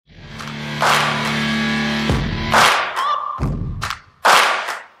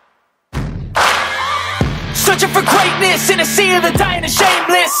for greatness in a sea of the dying and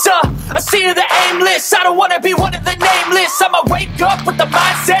shameless. A sea of the aimless. I don't wanna be one of the nameless. I'ma wake up with the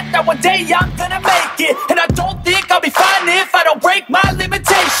mindset that one day I'm gonna make it. And I don't think I'll be fine if I don't break my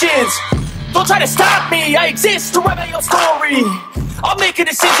limitations. Don't try to stop me, I exist to write my own story. I'll make a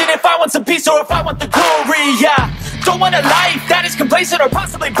decision if I want some peace or if I want the glory. Yeah, don't want a life that is complacent or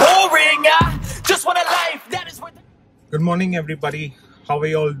possibly boring. I just want a life that is worth. Good morning, everybody. How are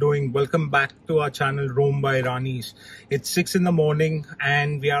you all doing? Welcome back to our channel, Rome by Iranis. It's 6 in the morning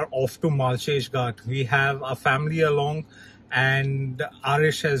and we are off to Malshej Ghat. We have our family along and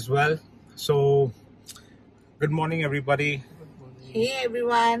Arish as well. So, good morning, everybody. Hey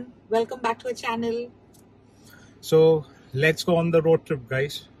everyone, welcome back to our channel. So, let's go on the road trip,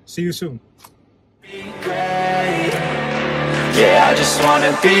 guys. See you soon. Be great. Yeah, I just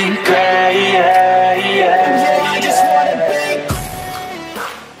wanna be great. Yeah, I just wanna be.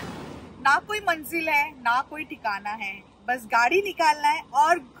 ना कोई मंजिल है, ना कोई ठिकाना है, बस गाड़ी निकालना है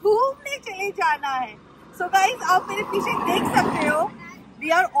और घूमने चले जाना है. So guys, आप मेरे पीछे देख सकते हो,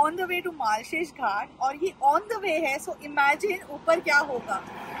 we are on the way to Malshej Ghat और ये on the way है. So imagine ऊपर क्या होगा.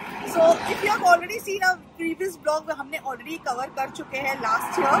 So if you have already seen our previous vlog, हमने already cover कर चुके हैं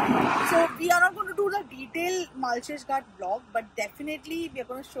last year. So we are not going to do the detailed Malshej Ghat vlog, but definitely we are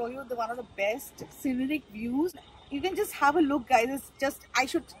going to show you one of the best scenic views. You can just have a look, guys. It's just, I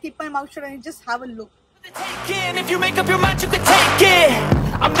should keep my mouth shut and just have a look. If you make up your mind, you can take it.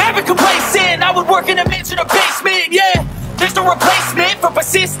 I'm never complacent. I would work in a mansion or basement, yeah. There's no replacement for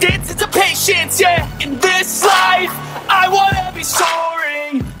persistence, it's a patience, yeah. In this life, I wanna be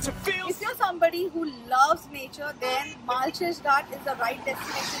soaring to feel. If you're somebody who loves nature, then Malshej Ghat is the right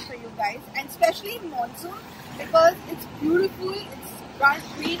destination for you guys. And especially in monsoon, because it's beautiful, it's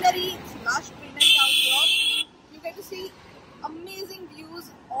greenery, it's lush greenery out here. You get to see amazing views,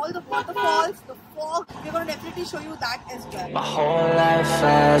 all the waterfalls, the fog. We're going to definitely show you that as well. My whole life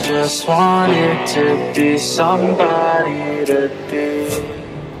I just wanted to be somebody to be.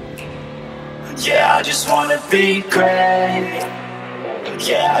 Yeah, I just wanna be great.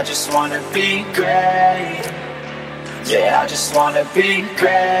 Yeah, I just wanna be great. Yeah, I just wanna be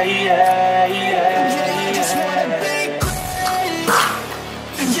great. Yeah, I just wanna be great.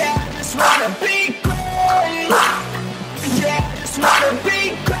 Yeah, I just wanna be great. Yeah, I just wanna be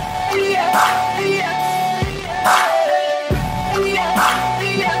great.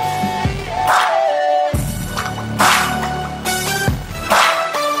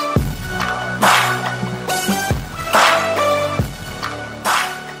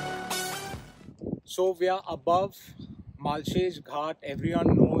 So, we are above Malshej Ghat.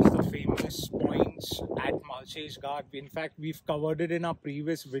 Everyone knows the famous points at Malshej Ghat. In fact, we've covered it in our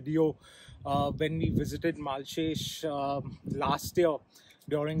previous video when we visited Malshej last year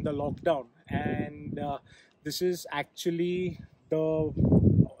during the lockdown. And this is actually the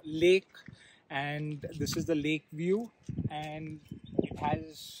lake, and this is the lake view, and it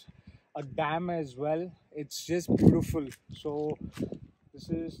has a dam as well. It's just beautiful. So this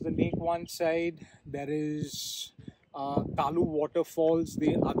is the lake one side, there is Kalu Waterfalls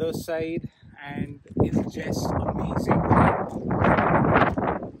the other side, and it's just amazing.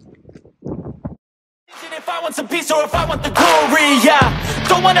 If I want some peace or if I want the glory, yeah.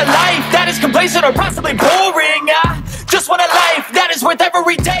 Don't want a life that is complacent or possibly boring. I just want a life that is worth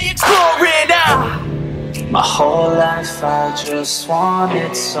every day exploring. My whole life I just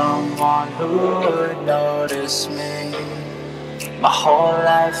wanted someone who would notice me. My whole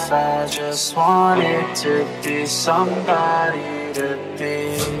life I just wanted to be somebody to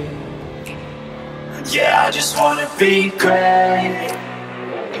be. Yeah, I just wanna be great.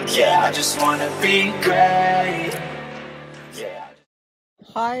 Yeah, I just wanna be great. Yeah.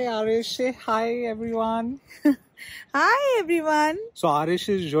 Hi Arish, say hi everyone. Hi everyone. So Arish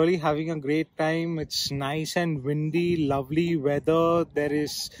is really having a great time. It's nice and windy, lovely weather. There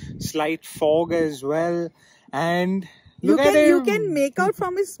is slight fog as well, and look at him. You can make out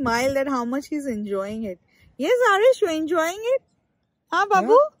from his smile that how much he's enjoying it. Yes, Arish, you're enjoying it? Huh,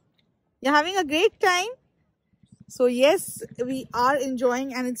 Babu? Yeah. You're having a great time? So yes, we are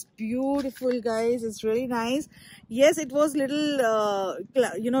enjoying, and it's beautiful, guys. It's really nice. Yes, it was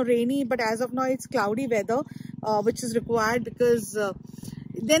little, rainy, but as of now, it's cloudy weather, which is required because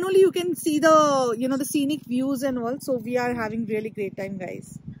then only you can see the, the scenic views and all. So we are having really great time,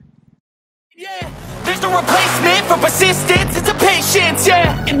 guys. Yeah, there's no replacement for persistence, it's a patience,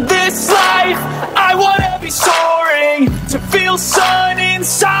 yeah. In this life, I wanna be soaring, to feel sun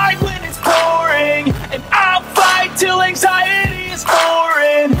inside when it's pouring, and I'll fight till anxiety is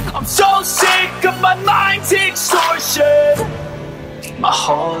foreign. I'm so sick of my mind's extortion. My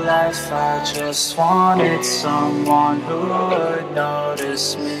whole life I just wanted someone who would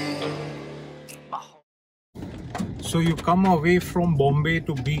notice me. So you come away from Bombay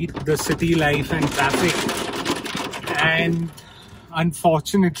to beat the city life and traffic, and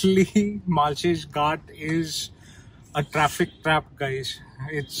unfortunately Malshej Ghat is a traffic trap, guys.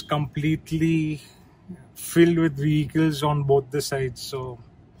 It's completely filled with vehicles on both the sides, so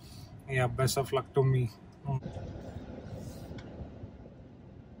yeah, best of luck to me.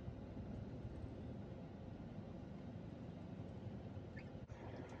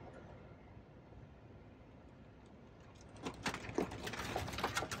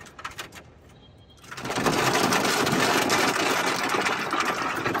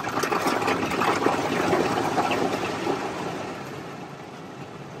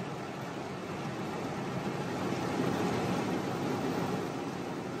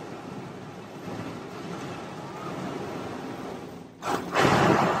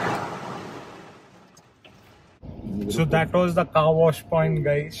 So that was the car wash point,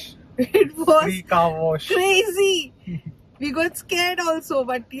 guys. It was Free car wash. crazy. We got scared also,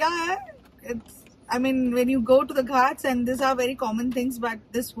 but yeah, it's. I mean, when you go to the Ghats, and these are very common things, but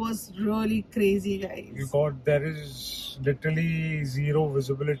this was really crazy, guys. There is literally zero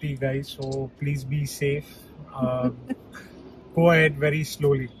visibility, guys. So please be safe. Go ahead very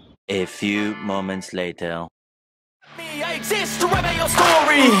slowly. A few moments later. I exist to write my own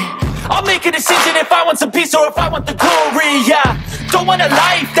story. I'll make a decision if I want some peace or if I want the glory. Yeah, don't want a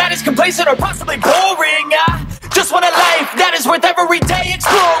life that is complacent or possibly boring. Just want a life that is worth every day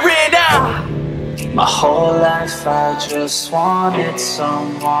exploring. My whole life I just wanted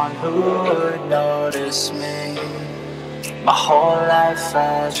someone who would notice me. My whole life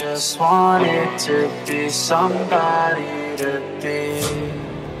I just wanted to be somebody to be.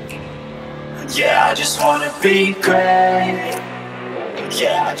 Yeah, I just wanna be great.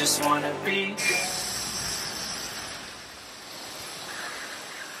 Yeah, I just wanna be great.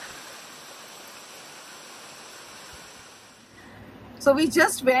 So we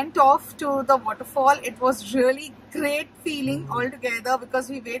just went off to the waterfall. It was really great feeling altogether because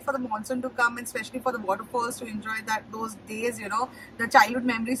we wait for the monsoon to come, and especially for the waterfalls to enjoy those days, you know, the childhood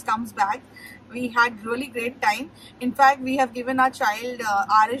memories comes back. We had really great time. In fact, we have given our child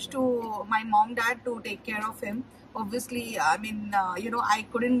Irish to my mom, dad to take care of him. Obviously, I mean, you know, I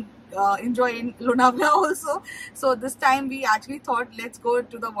couldn't enjoy in Lonavala also. So this time we actually thought, let's go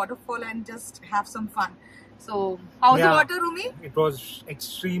to the waterfall and just have some fun. So, how's the water, Rumi? It was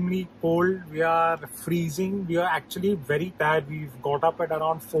extremely cold. We are freezing. We are actually very tired. We've got up at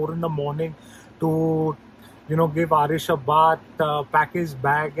around 4 in the morning to, you know, give Arish a bath, pack his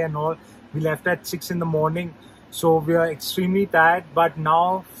bag and all. We left at 6 in the morning. So, we are extremely tired, but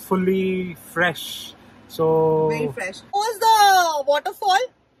now fully fresh. So, very fresh. How was the waterfall?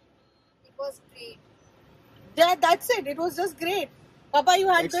 It was great. Yeah, that's it. It was just great. Papa, you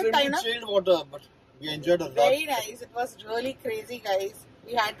had good time, Extremely chilled water, but we enjoyed a lot. Very nice. It was really crazy, guys.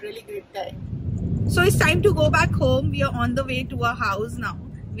 We had really great time. So it's time to go back home. We are on the way to our house now.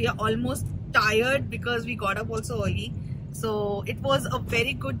 We are almost tired because we got up also early. So it was a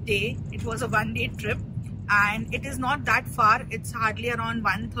very good day. It was a one-day trip, and it is not that far. It's hardly around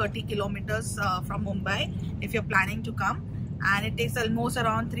 130 kilometers from Mumbai if you're planning to come, and it takes almost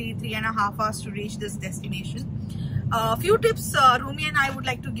around 3.5 hours to reach this destination. A few tips Rumi and I would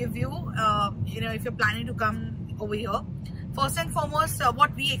like to give you, you know, if you're planning to come over here. First and foremost,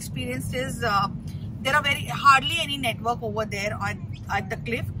 what we experienced is there are hardly any network over there at the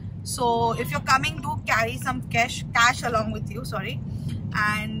cliff. So if you're coming, do carry some cash along with you. Sorry,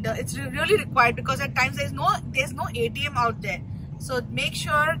 and it's really required because at times there's no ATM out there. So make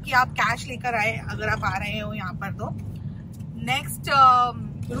sure कि आप cash लेकर आए अगर आप आ रहे हो यहाँ पर तो. Next,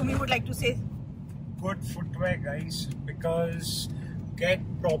 Rumi would like to say. Good footwear, guys, because get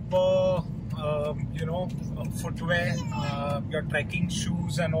proper you know, footwear, your trekking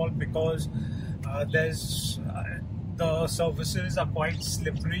shoes and all, because there's the surfaces are quite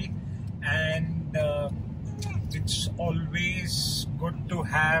slippery, and it's always good to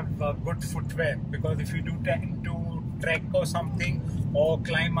have good footwear, because if you do tend to trek or something or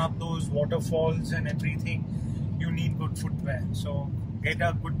climb up those waterfalls and everything, you need good footwear. So get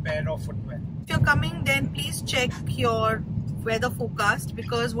a good pair of footwear. If you're coming, then please check your weather forecast,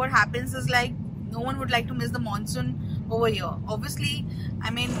 because what happens is, like, no one would like to miss the monsoon over here. Obviously,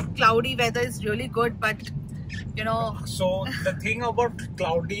 I mean, cloudy weather is really good, but you know. So the thing about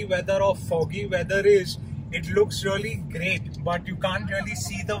cloudy weather or foggy weather is it looks really great, but you can't really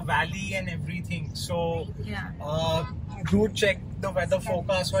see the valley and everything. So yeah, do check the weather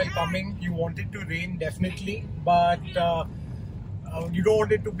forecast while coming. You want it to rain, definitely, but you don't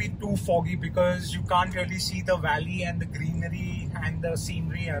want it to be too foggy because you can't really see the valley and the greenery and the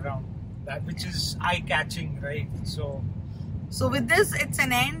scenery around that, which is eye-catching, right? So with this, it's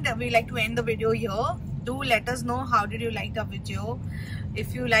an end. We like to end the video here. Do let us know how did you like the video.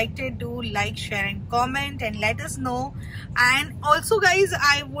 If you liked it, do like, share and comment and let us know. And also guys,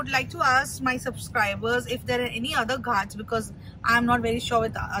 I would like to ask my subscribers if there are any other ghats, because I'm not very sure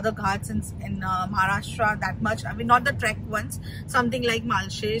with the other ghats in Maharashtra that much. I mean, not the trek ones, something like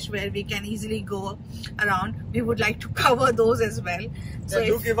Malshej where we can easily go around. We would like to cover those as well. So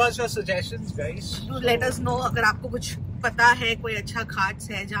do give us your suggestions, guys. Do let us know अगर आपको कुछ पता है कोई अच्छा घाट्स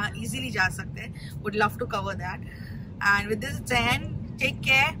है जहाँ easily जा सकते हैं. Would love to cover that. And with this, it's the end. Take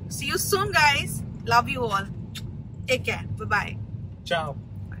care. See you soon, guys. Love you all. Take care. Bye-bye. Ciao.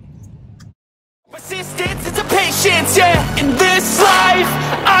 Persistence is a patience, yeah. In this life,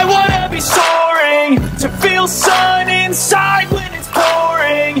 I wanna be soaring, to feel sun inside when it's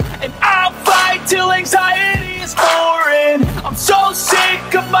pouring, and I'll fight till anxiety is foreign. I'm so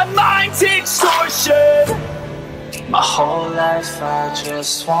sick of my mind's extortion. My whole life I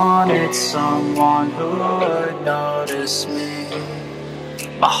just wanted someone who would notice me.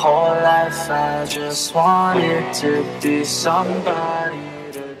 My whole life I just wanted to be somebody